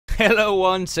Hello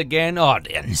once again,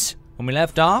 audience. When we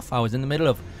left off, I was in the middle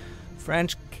of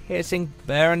French kissing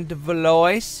Baron de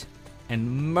Valois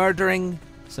and murdering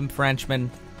some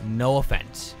Frenchmen. No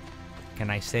offense.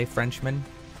 Can I say Frenchmen?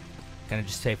 Can I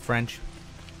just say French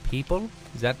people?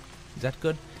 Is that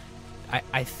good?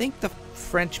 I think the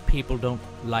French people don't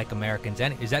like Americans.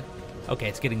 Is that okay?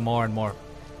 It's getting more and more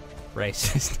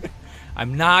racist.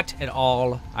 I'm not at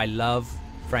all. I love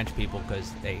French people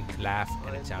because they laugh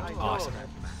and it sounds awesome.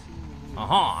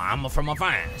 I'm from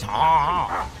France.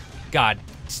 God,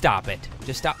 stop it.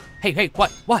 Just stop. Hey,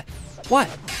 what?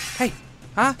 Hey,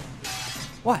 huh?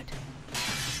 What?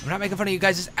 I'm not making fun of you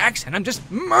guys' accent. I'm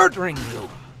just murdering you.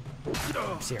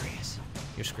 I'm serious.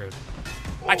 You're screwed.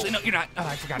 Actually, no, you're not. Oh,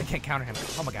 I forgot. I can't counter him.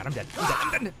 Oh my God, I'm dead.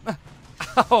 I'm dead.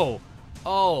 Oh,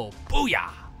 booyah.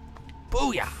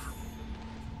 Booyah.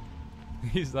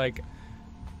 He's like,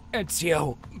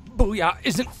 Ezio, booyah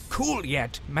isn't cool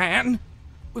yet, man.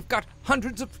 We've got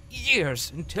hundreds of years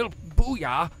until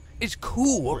booyah is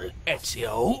cool,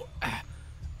 Ezio.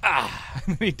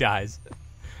 He dies.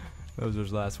 Those are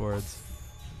his last words.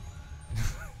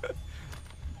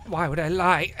 Why would I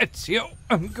lie, Ezio?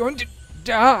 I'm going to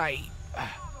die.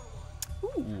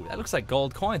 Ooh, that looks like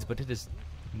gold coins, but it is...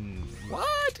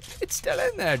 What? It's still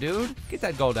in there, dude. Get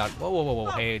that gold out. Whoa.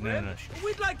 Hey, no.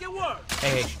 We'd like it work.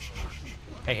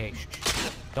 Hey, shh.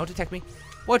 Don't detect me.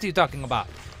 What are you talking about?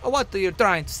 What are you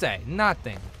trying to say?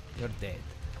 Nothing. You're dead.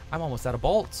 I'm almost out of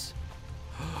bolts.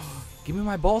 Give me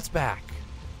my bolts back.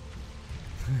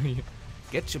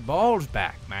 Get your bolts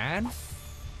back, man.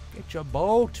 Get your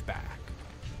bolts back.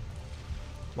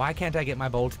 Why can't I get my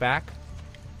bolts back?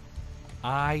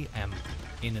 I am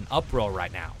in an uproar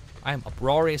right now. I am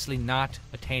uproariously not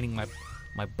attaining my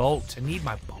bolts. I need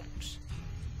my bolts.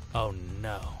 Oh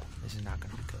no. This is not going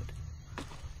to be good.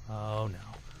 Oh no.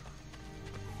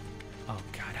 Oh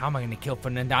God, how am I going to kill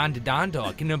Fernando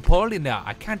Dondor? Napoleon now?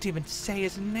 I can't even say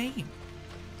his name.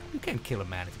 You can't kill a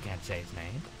man if you can't say his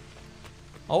name.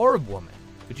 Or a woman.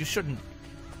 But you shouldn't,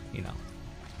 you know,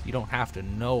 you don't have to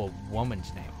know a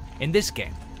woman's name. In this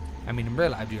game. I mean, in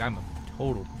real life, dude, I'm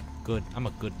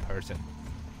a good person.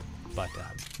 But,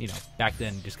 you know, back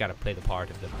then, you just got to play the part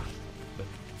of the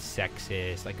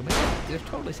sexist. Like, I mean, they're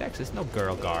totally sexist. No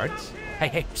girl guards.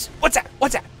 Hey, psst, what's that?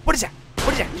 What is that?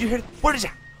 Did you hear that? What is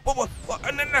that? What?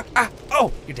 No.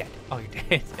 Oh, you're dead. Oh, you're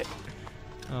dead.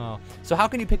 Oh. So how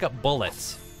can you pick up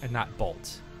bullets and not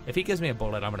bolts? If he gives me a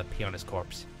bullet, I'm going to pee on his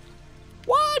corpse.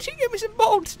 What? He gave me some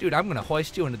bolts? Dude, I'm going to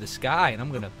hoist you into the sky, and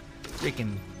I'm going to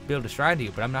freaking build a shrine to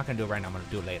you, but I'm not going to do it right now. I'm going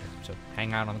to do it later. So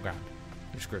hang out on the ground.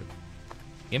 You're screwed.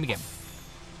 Gimme.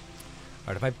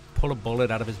 Alright, if I pull a bullet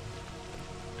out of his...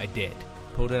 I did.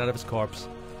 Pulled it out of his corpse.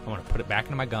 I want to put it back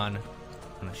into my gun.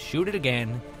 I'm going to shoot it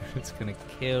again. It's going to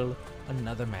kill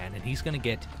another man, and he's going to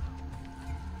get...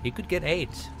 He could get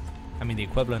AIDS. I mean, the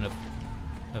equivalent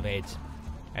of AIDS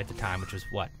at the time, which was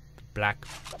what? Black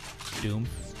Doom?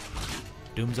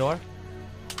 Doomzor?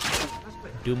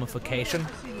 Doomification?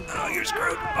 Oh, you're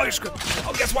screwed.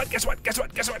 Oh, guess what?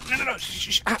 No.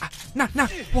 Shh. No.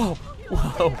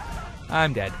 Whoa.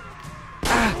 I'm dead.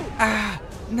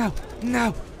 No.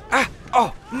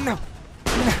 Oh, no.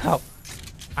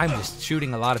 I'm just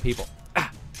shooting a lot of people.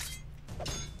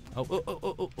 Oh.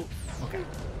 Okay.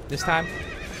 This time.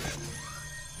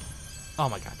 Oh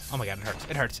my god,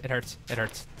 it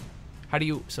hurts. How do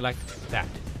you select that?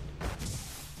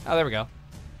 Oh, there we go.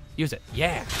 Use it.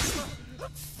 Yeah.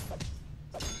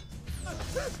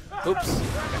 Oops. Okay.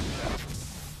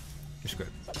 You're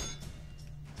screwed.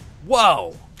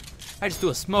 Whoa! I just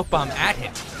threw a smoke bomb at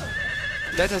him.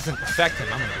 That doesn't affect him.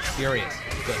 I'm gonna be furious.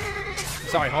 Good.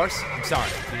 Sorry, horse. I'm sorry.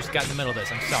 You just got in the middle of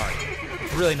this. I'm sorry.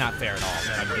 It's really not fair at all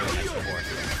that I'm doing that to the horse.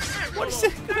 What's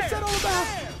that all about?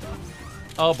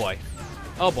 Oh boy.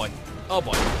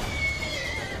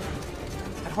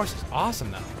 That horse is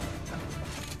awesome, though.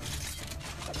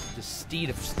 The steed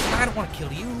of... I don't want to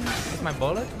kill you. With my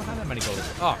bullet? I don't have that many bullets.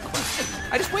 Oh,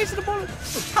 crap. I just wasted a bullet.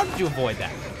 How did you avoid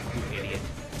that, you idiot?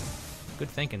 Good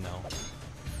thinking, though.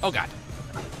 Oh, God.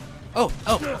 Oh,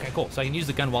 okay, cool. So I can use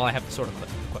the gun while I have the sword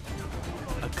equipped.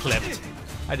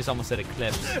 I just almost said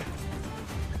eclipse.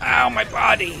 Ow, my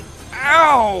body.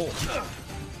 Ow.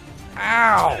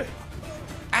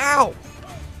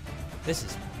 This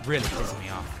is really pissing me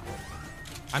off.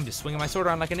 I'm just swinging my sword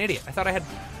around like an idiot. I thought I had...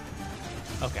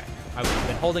 Okay, I've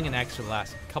been holding an X for the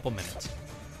last couple minutes.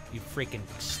 You freaking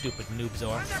stupid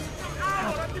noobzor.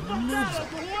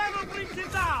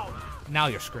 Now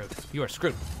you're screwed. You are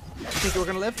screwed. You think you were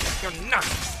gonna live? You're not.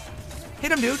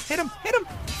 Hit him, dude. Hit him.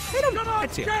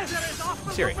 That's it.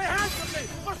 I'm serious.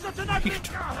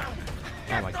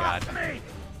 Oh my god.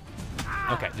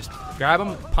 Okay, just grab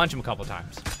him, punch him a couple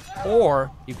times. Or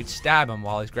you could stab him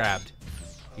while he's grabbed.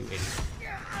 You idiot.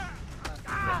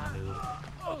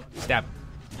 Stab him.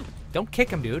 Don't kick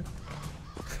him, dude.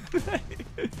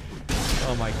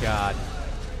 Oh my god.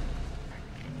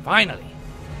 Finally.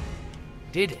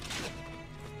 Did it.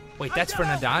 Wait, that's for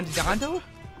Nadando?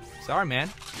 Sorry, man.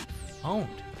 Owned.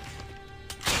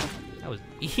 That was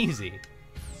easy.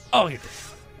 Oh, you're dead.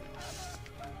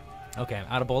 Okay, I'm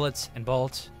out of bullets and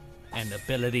bolts and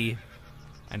ability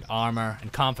and armor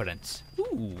and confidence.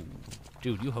 Ooh.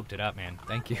 Dude, you hooked it up, man.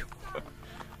 Thank you.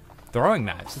 Throwing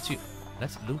knives.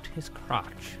 Let's loot his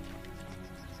crotch.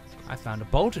 I found a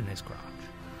bolt in his crotch.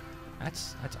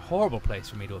 That's a horrible place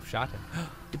for me to have shot him.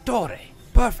 The door.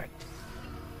 Perfect.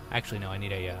 Actually, no, I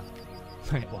need a,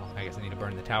 well, I guess I need to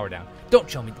burn the tower down. Don't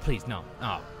show me, please, no.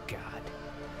 Oh, God.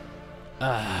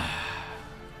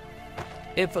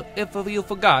 If you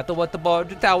forgot what the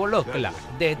tower looked like,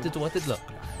 that is what it looked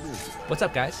like. What's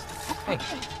up, guys?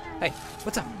 Hey,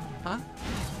 what's up? Huh?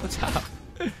 What's up?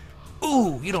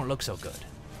 Ooh, you don't look so good.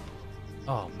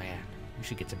 Oh, man. You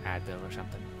should get some Advil or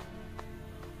something.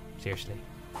 Seriously.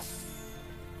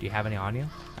 Do you have any on you?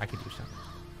 I could do something.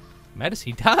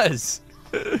 Medicine? He does!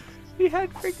 He had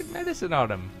freaking medicine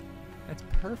on him. That's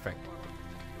perfect.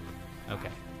 Okay.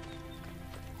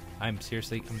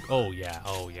 Oh yeah.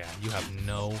 You have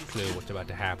no clue what's about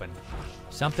to happen.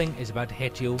 Something is about to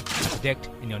hit you. I predict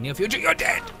in your near future, you're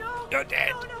dead! You're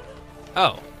dead!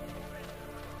 Oh.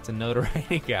 It's a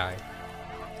notoriety guy.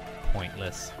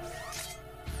 Pointless.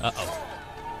 Uh-oh.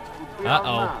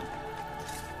 Uh-oh.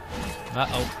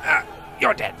 Uh-oh. Ah,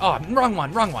 you're dead! Oh, wrong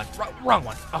one.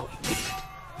 Oh,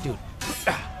 dude.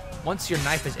 Once your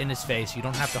knife is in his face, you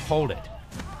don't have to hold it.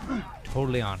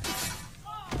 Totally honest.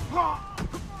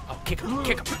 Oh, kick him.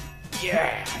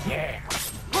 Yeah.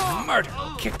 Murder.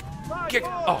 Kick.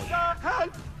 Oh, yeah.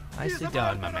 Nicely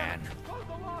done, my man.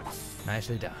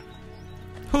 Nicely done.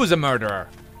 Who's a murderer?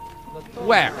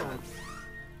 Where?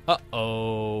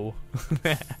 Uh-oh.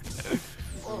 Okay.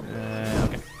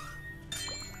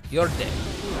 You're dead.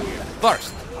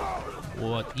 First.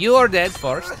 What? You're dead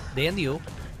first, then you.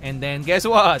 And then guess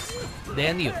what?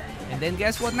 Then you. And then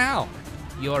guess what now?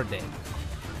 You're dead.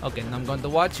 Okay, now I'm going to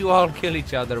watch you all kill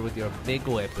each other with your big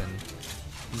weapon.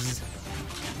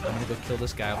 I'm going to go kill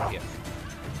this guy over here.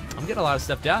 I'm getting a lot of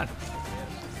stuff done.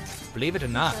 Believe it or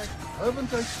not.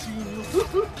 Haven't I seen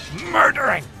you?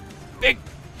 Murdering! Big,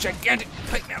 gigantic,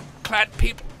 clad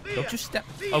people. Don't you step.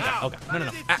 Okay.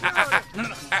 No.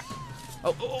 No.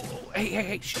 Oh.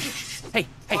 Hey. Shh. Hey.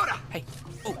 Oh.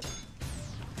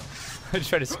 I just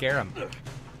tried to scare him.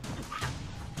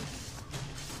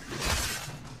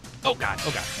 Oh god.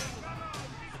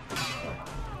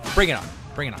 Bring it on.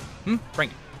 Bring it on.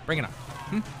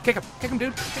 Kick him,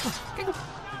 dude. Kick him.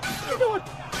 What are you doing?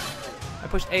 I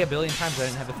pushed A 1 billion times, but I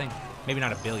didn't have the thing. Maybe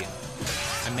not 1 billion.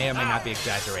 I may or may not be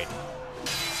exaggerating.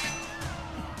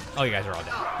 Oh, you guys are all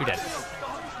dead. You're dead.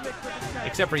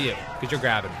 Except for you, because you're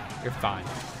grabbing me. You're fine.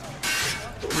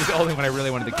 You're the only one I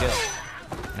really wanted to kill.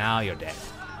 Now you're dead.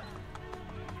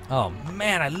 Oh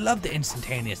man, I love the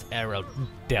instantaneous arrow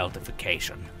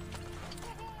deltification.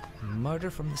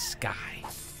 Murder from the sky.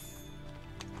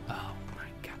 Oh my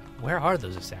god. Where are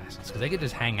those assassins? Because they could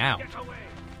just hang out.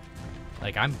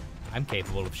 Like, I'm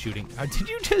capable of shooting. Oh, did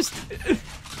you just...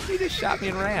 You just shot me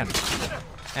and ran.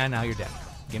 And now you're dead.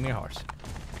 Give me your horse.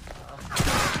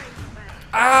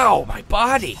 Ow! My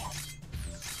body!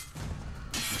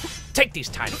 Take these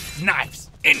tiny knives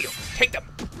in you. Take them.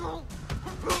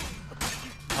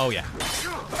 Oh yeah.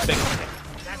 Big mistake.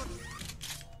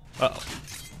 Uh-oh.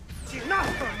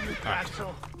 Alright.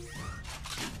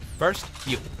 First,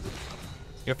 you.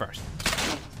 You're first.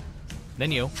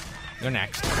 Then you. You're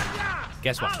next.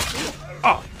 Guess what?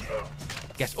 Oh!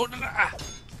 Guess. Oh, no.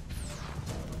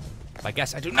 By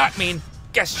guess, I do not mean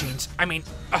guess jeans. I mean,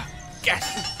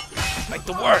 guess. Like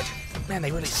the word. Man,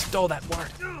 they really stole that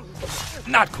word.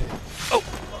 Not cool. Oh!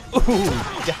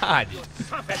 Ooh! Dodge.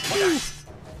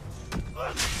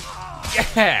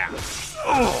 Yeah!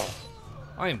 Oh!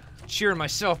 I am cheering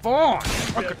myself on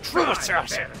like a true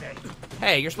assassin.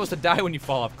 Hey, you're supposed to die when you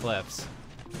fall off cliffs.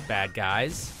 Bad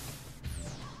guys.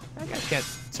 That guy can't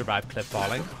survive cliff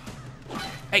falling.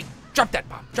 Hey, drop that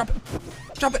bomb. Drop it.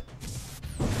 Drop it.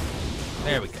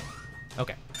 There we go.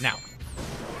 Okay, now.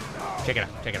 Check it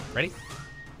out. Check it out. Ready?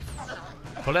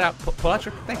 Pull it out. Pull out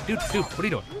your thing. Dude, what are you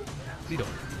doing? What are you doing?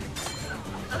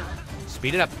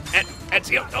 Speed it up.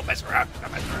 Ezio, don't mess around.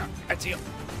 Ezio.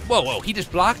 Whoa, he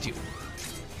just blocked you.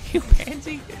 You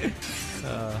pansy.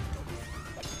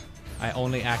 I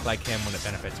only act like him when it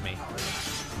benefits me.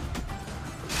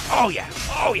 Oh yeah.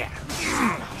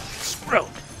 Screwed.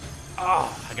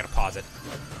 Oh, I gotta pause it.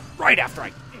 Right after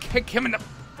I kick him in the...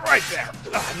 Right there.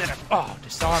 And then I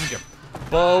disarmed your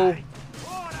bow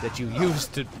that you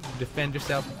used to defend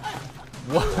yourself.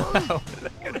 Whoa.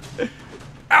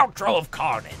 Outro of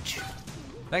carnage.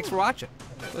 Thanks for watching.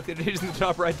 Look at it in the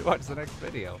top right to watch the next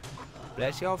video.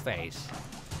 Bless your face.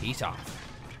 Peace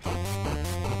off.